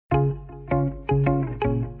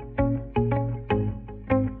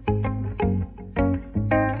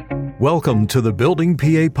Welcome to the Building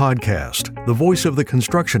PA Podcast, the voice of the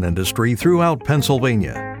construction industry throughout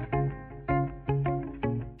Pennsylvania.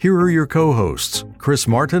 Here are your co-hosts, Chris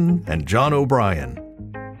Martin and John O'Brien.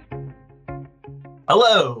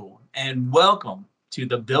 Hello, and welcome to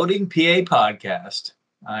the Building PA Podcast.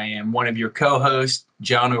 I am one of your co-hosts,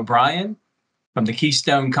 John O'Brien, from the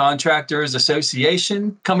Keystone Contractors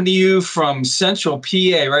Association, coming to you from Central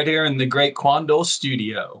PA, right here in the Great Quandole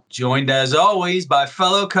Studio. Joined, as always, by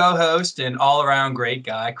fellow co-host and all-around great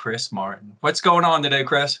guy, Chris Martin. What's going on today,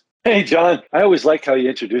 Chris? Hey, John. I always like how you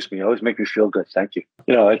introduce me. You always make me feel good. Thank you.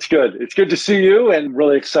 You know, it's good. It's good to see you, and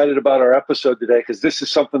really excited about our episode today because this is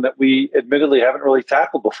something that we admittedly haven't really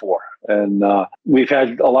tackled before. And we've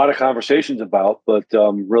had a lot of conversations about, but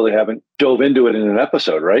really haven't dove into it in an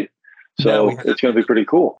episode, right? So it's going to be pretty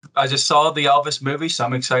cool. I just saw the Elvis movie, so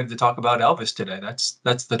I'm excited to talk about Elvis today.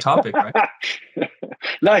 That's the topic, right?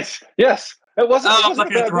 Nice. Yes. It wasn't. I'm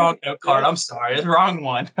looking at the wrong note card. I'm sorry. It's the wrong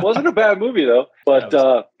one. It wasn't a bad movie, though.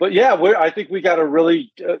 But yeah, I think we got a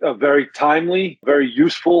very timely, very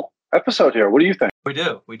useful episode here. What do you think? We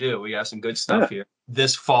do. We have some good stuff here.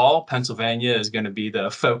 This fall, Pennsylvania is going to be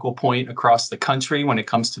the focal point across the country when it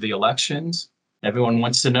comes to the elections. Everyone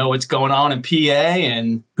wants to know what's going on in PA,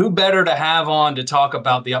 and who better to have on to talk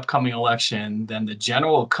about the upcoming election than the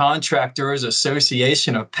General Contractors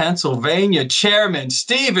Association of Pennsylvania Chairman,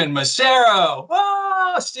 Stephen Macero.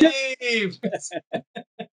 Oh, Steve!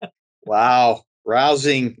 Wow.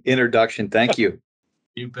 Rousing introduction. Thank you.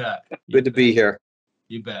 You bet. Good to be here.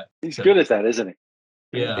 You bet. He's good at that, isn't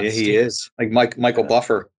he? Yeah, he is. Like Michael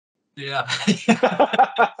Buffer. Yeah.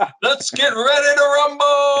 Let's get ready to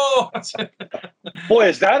rumble. Boy,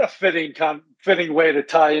 is that a fitting way to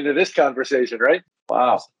tie into this conversation, right?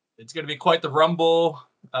 Wow. It's going to be quite the rumble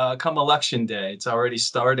come election day. It's already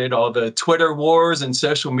started. All the Twitter wars and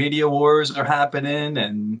social media wars are happening,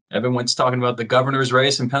 and everyone's talking about the governor's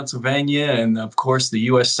race in Pennsylvania and, of course, the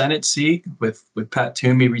U.S. Senate seat with Pat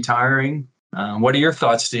Toomey retaring. What are your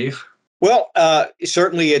thoughts, Steve? Well,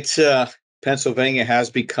 certainly it's Pennsylvania has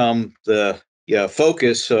become the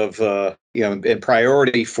focus of and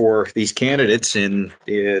priority for these candidates in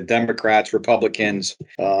Democrats, Republicans,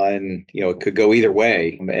 and it could go either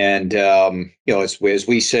way. And as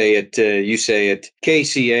we say it, you say it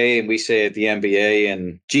KCA, and we say it the NBA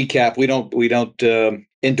and GCAP. We don't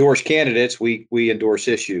endorse candidates. We endorse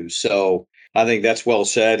issues. So I think that's well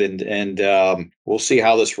said, and we'll see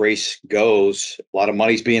how this race goes. A lot of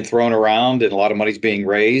money's being thrown around, and a lot of money's being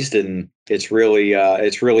raised, and it's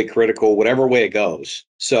really critical, whatever way it goes.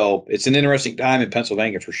 So it's an interesting time in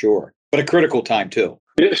Pennsylvania for sure, but a critical time too.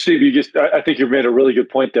 Yeah, Steve, I think you made a really good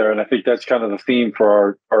point there, and I think that's kind of the theme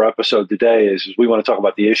for our episode today. Is we want to talk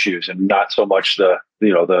about the issues and not so much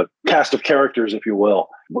the cast of characters, if you will.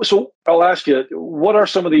 So I'll ask you, what are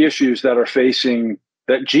some of the issues that are facing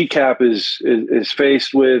that GCAP is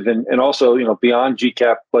faced with, and also, beyond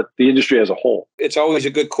GCAP, but the industry as a whole? It's always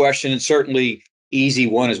a good question, and certainly easy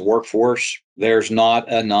one is workforce. There's not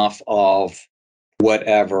enough of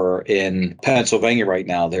whatever in Pennsylvania right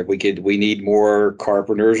now. We need more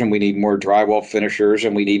carpenters, and we need more drywall finishers,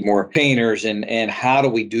 and we need more painters. And how do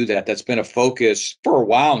we do that? That's been a focus for a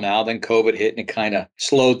while now. Then COVID hit, and it kind of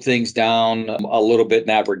slowed things down a little bit in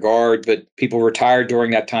that regard. But people retired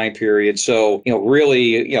during that time period. So,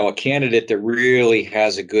 really, a candidate that really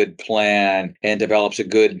has a good plan and develops a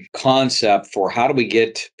good concept for how do we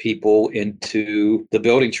get people into the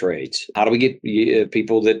building trades? How do we get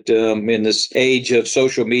people that in this age of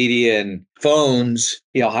social media and phones,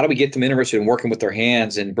 how do we get them interested in working with their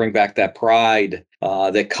hands and bring back that pride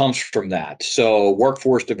that comes from that? So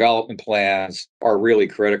workforce development plans are really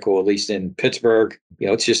critical, at least in Pittsburgh.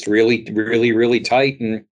 It's just really, really, really tight,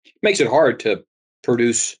 and makes it hard to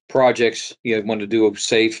produce projects you want to do a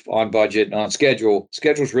safe, on budget, on schedule.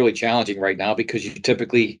 Schedule's really challenging right now because you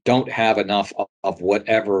typically don't have enough of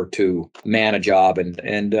whatever to man a job, and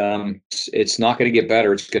it's not going to get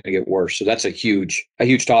better. It's going to get worse. So that's a huge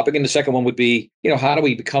topic. And the second one would be, how do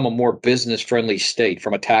we become a more business friendly state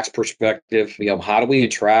from a tax perspective? How do we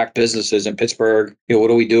attract businesses in Pittsburgh? What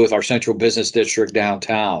do we do with our central business district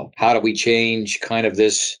downtown? How do we change kind of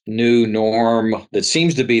this new norm that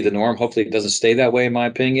seems to be the norm? Hopefully it doesn't stay that way, in my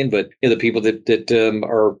opinion, but the people that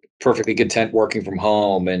are perfectly content working from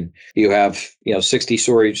home, and you have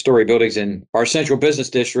 60-story buildings in our central business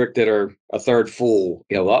district that are a third full.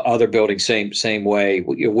 Other buildings same way.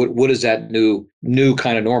 What does that new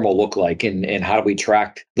kind of normal look like, and how do we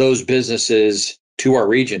attract those businesses to our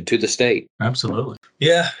region, to the state? Absolutely.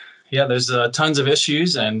 Yeah. There's tons of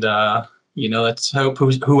issues, and let's hope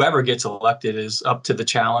whoever gets elected is up to the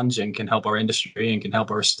challenge and can help our industry and can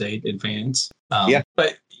help our state advance.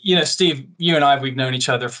 But Steve, you and I, we've known each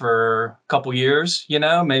other for a couple years,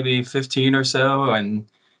 maybe 15 or so.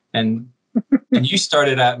 And you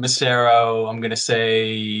started at Massaro, I'm going to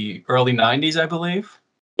say early 90s, I believe.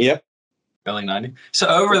 Yep. Early 90s. So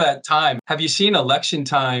over that time, have you seen election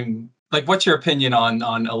time? Like, what's your opinion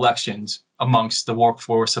on elections amongst the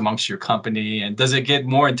workforce, amongst your company? And does it get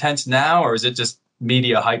more intense now, or is it just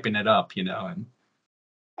media hyping it up, And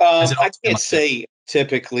I can't say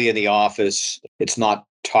typically in the office, it's not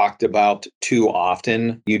talked about too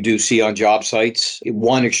often. You do see on job sites,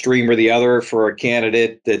 one extreme or the other for a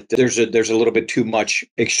candidate, that there's a little bit too much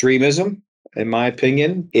extremism, in my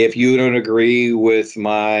opinion. If you don't agree with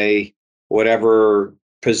my whatever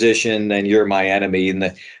position, then you're my enemy.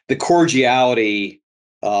 And the cordiality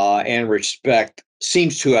and respect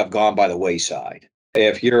seems to have gone by the wayside.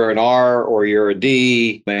 If you're an R or you're a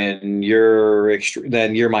D, and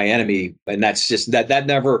then you're my enemy, and that's just that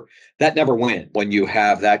never wins. When you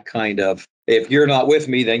have that kind of, if you're not with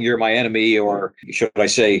me, then you're my enemy, or should I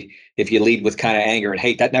say, if you lead with kind of anger and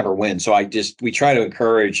hate, that never wins. So we try to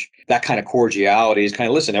encourage that kind of cordiality. Is kind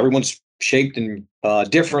of, listen, everyone's shaped and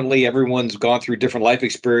differently. Everyone's gone through different life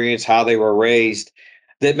experience, how they were raised.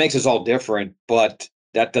 That makes us all different, but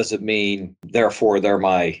that doesn't mean, therefore, they're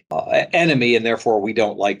my enemy, and therefore we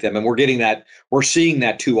don't like them. And we're seeing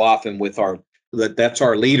that too often with that's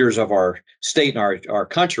our leaders of our state and our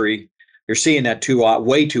country. You're seeing that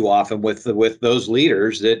way too often with those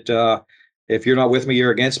leaders, that if you're not with me,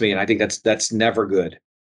 you're against me. And I think that's never good.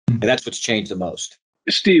 And that's what's changed the most.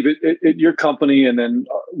 Steve, at your company, and then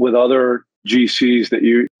with other GCs that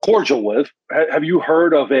you're cordial with, have you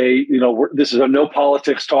heard of this is a no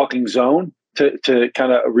politics talking zone to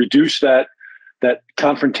kind of reduce that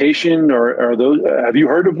confrontation, or those? Have you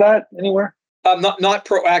heard of that anywhere? I'm not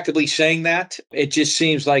proactively saying that. It just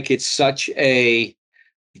seems like it's such a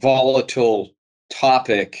volatile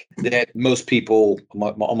topic that most people,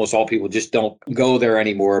 almost all people, just don't go there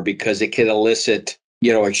anymore, because it can elicit,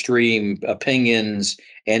 extreme opinions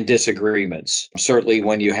and disagreements. Certainly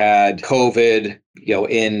when you had COVID,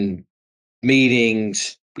 in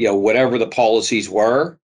meetings, whatever the policies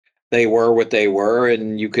were, they were what they were,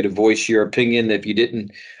 and you could voice your opinion if you didn't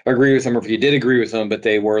agree with them, or if you did agree with them, but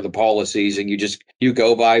they were the policies, and you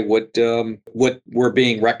go by what we're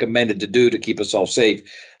being recommended to do to keep us all safe.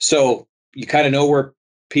 So you kind of know where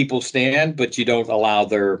people stand, but you don't allow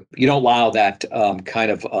that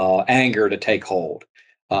kind of anger to take hold.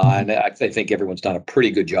 And I think everyone's done a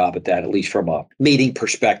pretty good job at that, at least from a meeting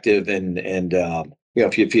perspective. And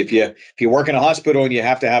if you work in a hospital and you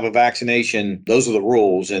have to have a vaccination, those are the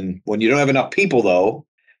rules. And when you don't have enough people, though,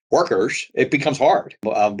 workers, it becomes hard.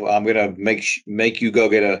 I'm going to make you go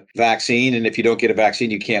get a vaccine, and if you don't get a vaccine,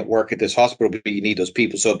 you can't work at this hospital, but you need those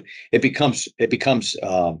people. So it becomes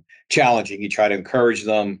challenging. You try to encourage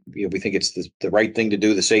them. We think it's the right thing to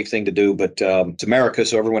do, the safe thing to do, but it's America,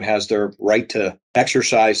 so everyone has their right to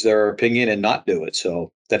exercise their opinion and not do it.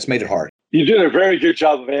 So that's made it hard. You did a very good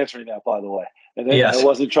job of answering that, by the way. And then yes. I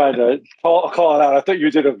wasn't trying to call it out. I thought you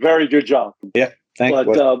did a very good job. Yeah. Thanks.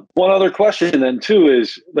 But one other question then too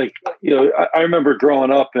is, like, I remember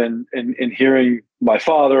growing up and hearing my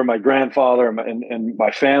father, my grandfather, and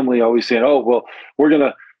my family always saying, "Oh, well,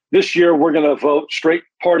 this year we're gonna vote straight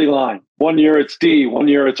party line. One year it's D, one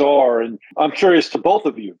year it's R." And I'm curious to both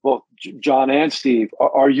of you, both John and Steve,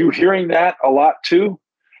 are you hearing that a lot too,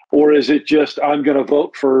 or is it just I'm going to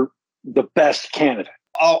vote for the best candidate?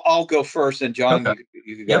 I'll go first, and John, okay.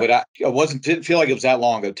 you can go. Yep. But didn't feel like it was that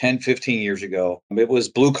long ago, 10, 15 years ago. It was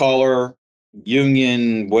blue collar,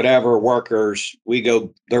 union, whatever, workers.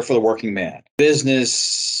 They're for the working man.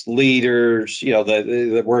 Business leaders,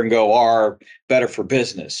 that we're going to go are better for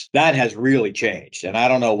business. That has really changed. And I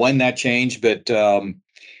don't know when that changed, but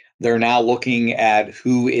they're now looking at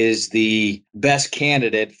who is the best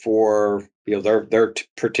candidate for their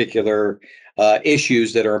particular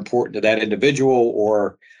issues that are important to that individual,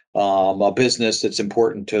 or a business that's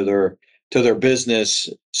important to their business.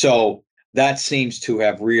 So that seems to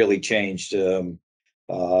have really changed.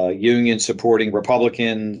 Unions supporting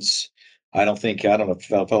Republicans. I don't know. It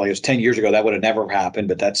felt like it was 10 years ago. That would have never happened.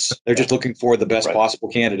 But they're just looking for the best possible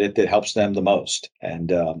candidate that helps them the most,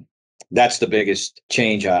 and that's the biggest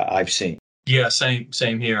change I've seen. Yeah,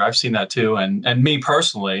 same here. I've seen that too, and me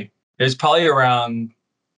personally, it's probably around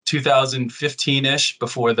 2015-ish,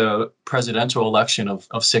 before the presidential election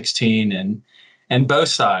of 16, and both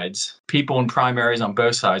sides, people in primaries on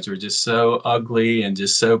both sides were just so ugly and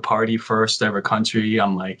just so party first over country.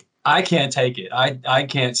 I'm like, I can't take it. I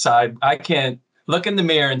can't side. I can't look in the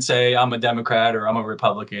mirror and say I'm a Democrat or I'm a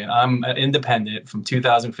Republican. I'm an independent from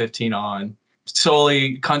 2015 on,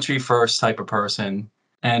 solely country first type of person.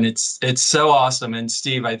 And it's so awesome. And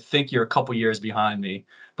Steve, I think you're a couple years behind me,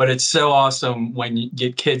 but it's so awesome when you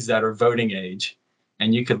get kids that are voting age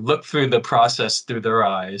and you could look through the process through their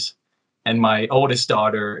eyes. And my oldest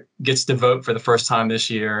daughter gets to vote for the first time this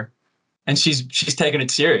year. And she's taking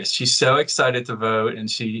it serious. She's so excited to vote, and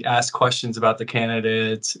she asks questions about the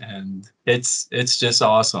candidates, and it's just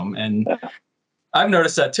awesome. And I've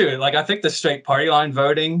noticed that too. Like, I think the straight party line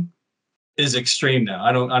voting is extreme now.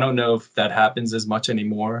 I don't know if that happens as much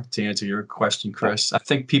anymore. To answer your question, Chris, I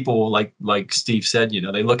think people like Steve said, you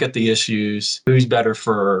know, they look at the issues. Who's better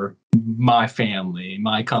for my family,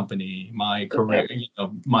 my company, my career, you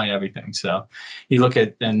know, my everything. So you look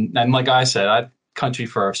at and like I said, country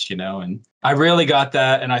first, you know, and I really got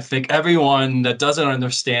that. And I think everyone that doesn't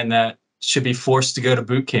understand that should be forced to go to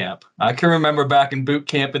boot camp. I can remember back in boot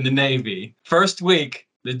camp in the Navy, first week,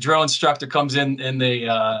 the drill instructor comes in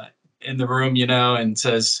the room, you know, and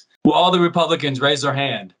says, well, all the Republicans raise their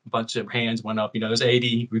hand. A bunch of hands went up. You know, there's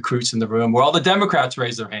 80 recruits in the room. Where all the Democrats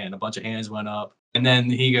raised their hand. A bunch of hands went up. And then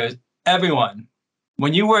he goes, everyone,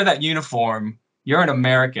 when you wear that uniform, you're an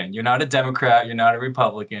American. You're not a Democrat. You're not a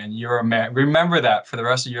Republican. You're American. Remember that for the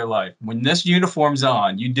rest of your life. When this uniform's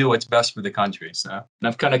on, you do what's best for the country. So, and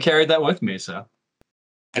I've kind of carried that with me. So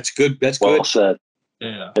that's good. That's well good. said.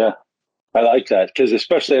 Yeah. Yeah. I like that because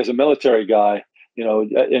especially as a military guy, you know,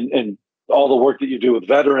 and all the work that you do with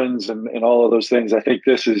veterans and all of those things, I think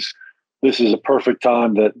this is a perfect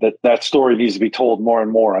time that story needs to be told more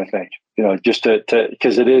and more, I think, you know, just to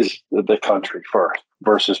because it is the country first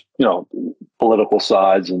versus, you know, political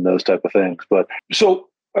sides and those type of things. But so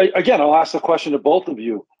again, I'll ask the question to both of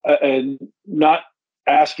you and not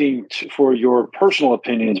asking for your personal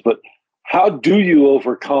opinions, but how do you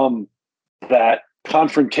overcome that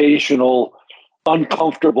confrontational,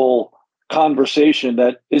 uncomfortable conversation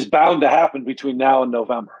that is bound to happen between now and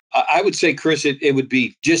November? I would say, Chris, it would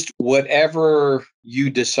be just whoever you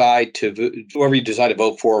decide to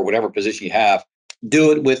vote for, whatever position you have,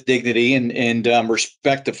 do it with dignity and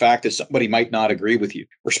respect the fact that somebody might not agree with you.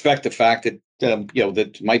 Respect the fact that you know,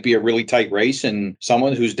 that might be a really tight race and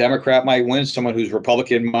someone who's Democrat might win, someone who's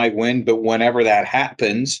Republican might win. But whenever that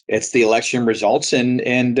happens, it's the election results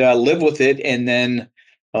and live with it. And then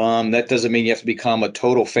that doesn't mean you have to become a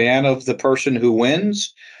total fan of the person who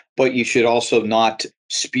wins, but you should also not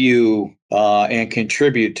spew and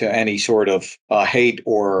contribute to any sort of hate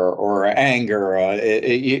or anger.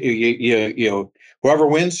 You know, whoever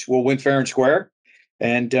wins will win fair and square,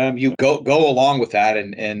 and you go along with that.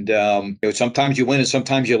 And you know, sometimes you win and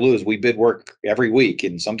sometimes you lose. We bid work every week,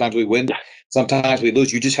 and sometimes we win, sometimes we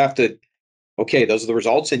lose. You just have to, okay, those are the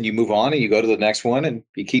results, and you move on and you go to the next one, and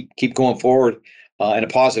you keep going forward. In a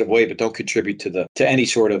positive way, but don't contribute to any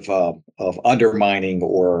sort of undermining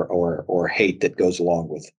or hate that goes along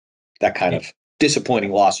with that kind of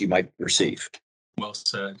disappointing loss you might receive. Well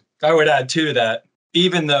said. I would add too that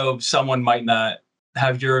even though someone might not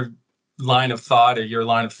have your line of thought or your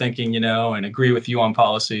line of thinking, you know, and agree with you on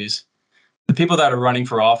policies, the people that are running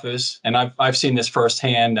for office, and I've seen this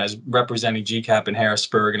firsthand as representing GCAP in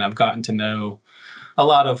Harrisburg, and I've gotten to know a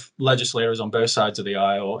lot of legislators on both sides of the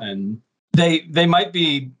aisle, and they might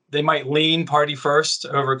lean party first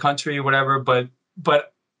over country or whatever, but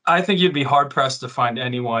I think you'd be hard pressed to find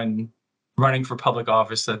anyone running for public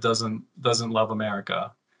office that doesn't love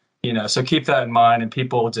America, you know. So keep that in mind, and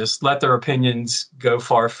people just let their opinions go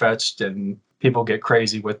far fetched, and people get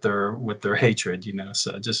crazy with their hatred, you know.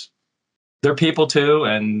 So just they're people too,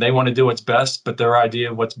 and they want to do what's best, but their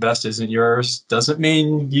idea of what's best isn't yours. Doesn't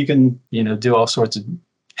mean you can, you know, do all sorts of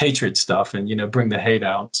hatred stuff and, you know, bring the hate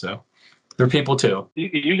out. So. They're people too.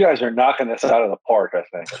 You guys are knocking this out of the park, I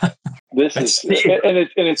think. This is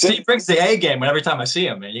Steve brings the A game every time I see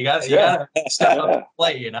him, man. You got to step up and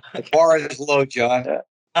play, you know. The bar is low, John.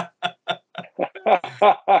 Yeah.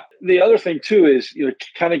 The other thing too is, you know,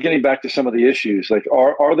 kind of getting back to some of the issues. Like,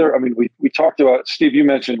 are there? I mean, we talked about, Steve, you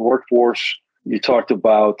mentioned workforce. You talked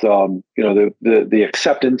about you know, the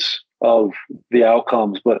acceptance of the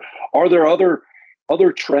outcomes, but are there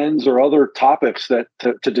other trends or other topics that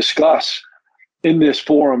to discuss in this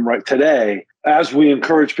forum right today as we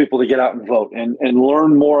encourage people to get out and vote and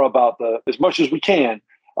learn more about as much as we can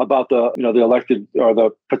about the elected or the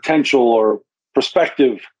potential or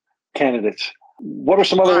prospective candidates? What are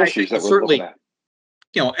some other issues that we're looking at?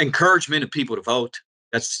 You know, encouragement of people to vote.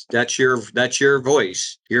 That's your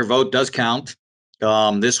voice. Your vote does count.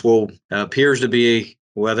 This appears to be,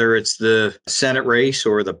 whether it's the Senate race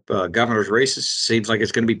or the governor's race, it seems like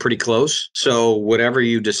it's going to be pretty close. So whatever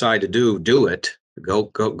you decide to do it.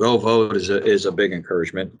 Go vote is a big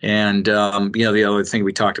encouragement. And, the other thing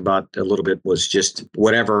we talked about a little bit was just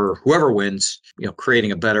whoever wins,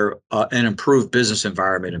 creating a better and improved business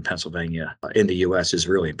environment in Pennsylvania, in the U.S. is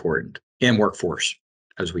really important. And workforce,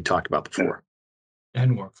 as we talked about before.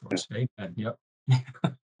 And workforce. Amen. Yep.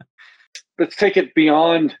 Let's take it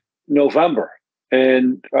beyond November.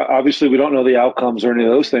 And obviously we don't know the outcomes or any of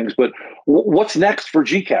those things, but what's next for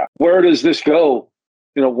GCAP? Where does this go?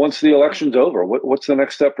 Once the election's over, what's the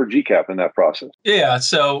next step for GCAP in that process? Yeah,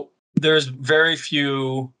 so there's very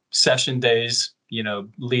few session days,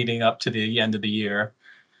 leading up to the end of the year,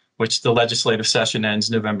 which the legislative session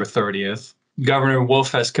ends November 30th. Governor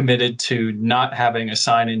Wolf has committed to not having a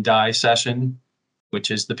sign and die session,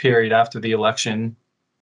 which is the period after the election,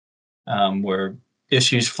 where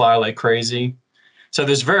issues fly like crazy. So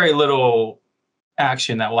there's very little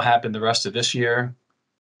action that will happen the rest of this year,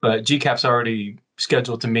 but GCAP's already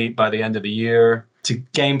scheduled to meet by the end of the year to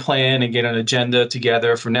game plan and get an agenda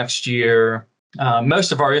together for next year.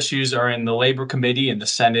 Most of our issues are in the Labor Committee in the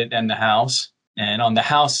Senate and the House. And on the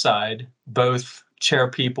House side, both chair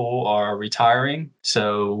people are retiring.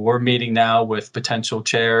 So we're meeting now with potential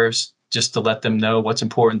chairs just to let them know what's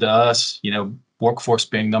important to us, workforce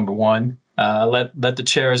being number one. Let the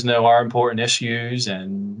chairs know our important issues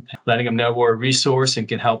and letting them know we're a resource and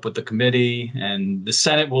can help with the committee. And the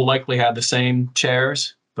Senate will likely have the same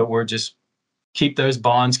chairs, but we're just keep those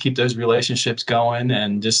bonds, keep those relationships going,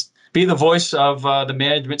 and just be the voice of the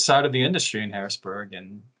management side of the industry in Harrisburg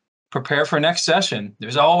and prepare for next session.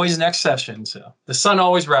 There's always next session, so the sun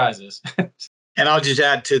always rises. And I'll just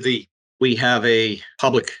add we have a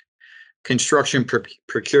public construction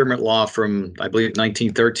procurement law from, I believe,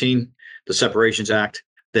 1913. The Separations Act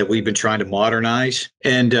that we've been trying to modernize.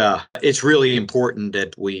 And it's really important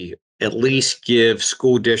that we at least give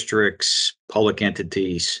school districts, public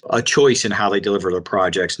entities, a choice in how they deliver their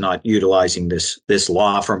projects, not utilizing this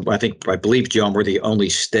law from, I believe, John, we're the only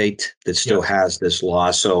state that still has this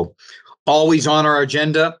law. So always on our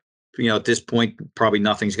agenda. At this point, probably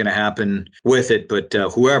nothing's going to happen with it, but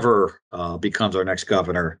whoever becomes our next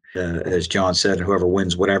governor, as John said, and whoever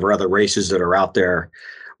wins whatever other races that are out there,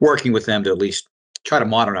 working with them to at least try to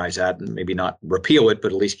modernize that and maybe not repeal it,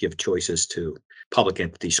 but at least give choices to public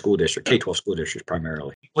entities, school district, K-12 school districts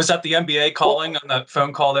primarily. Was that the NBA calling on that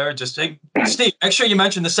phone call there? Just, hey, Steve, make sure you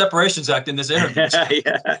mention the Separations Act in this interview.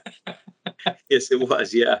 Yeah. Yes, it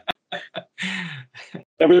was. Yeah.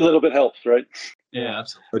 Every little bit helps, right? Yeah,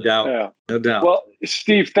 absolutely. No doubt. Yeah. No doubt. Well,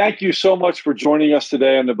 Steve, thank you so much for joining us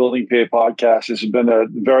today on the Building PA podcast. This has been a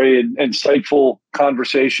very insightful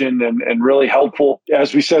conversation and really helpful.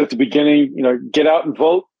 As we said at the beginning, get out and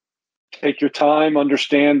vote. Take your time,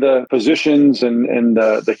 understand the positions and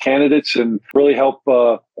the candidates, and really help,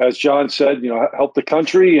 as John said, help the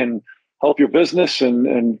country and help your business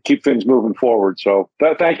and keep things moving forward. So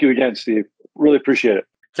thank you again, Steve. Really appreciate it.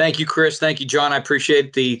 Thank you, Chris. Thank you, John. I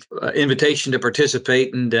appreciate the invitation to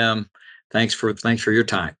participate, and thanks for your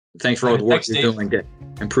time. Thanks for all the work you're doing to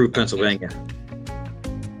improve Pennsylvania.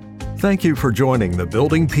 Thank you for joining the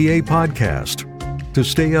Building PA podcast. To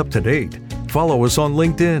stay up to date, follow us on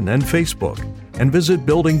LinkedIn and Facebook, and visit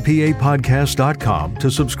buildingpapodcast.com to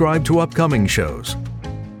subscribe to upcoming shows.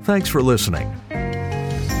 Thanks for listening.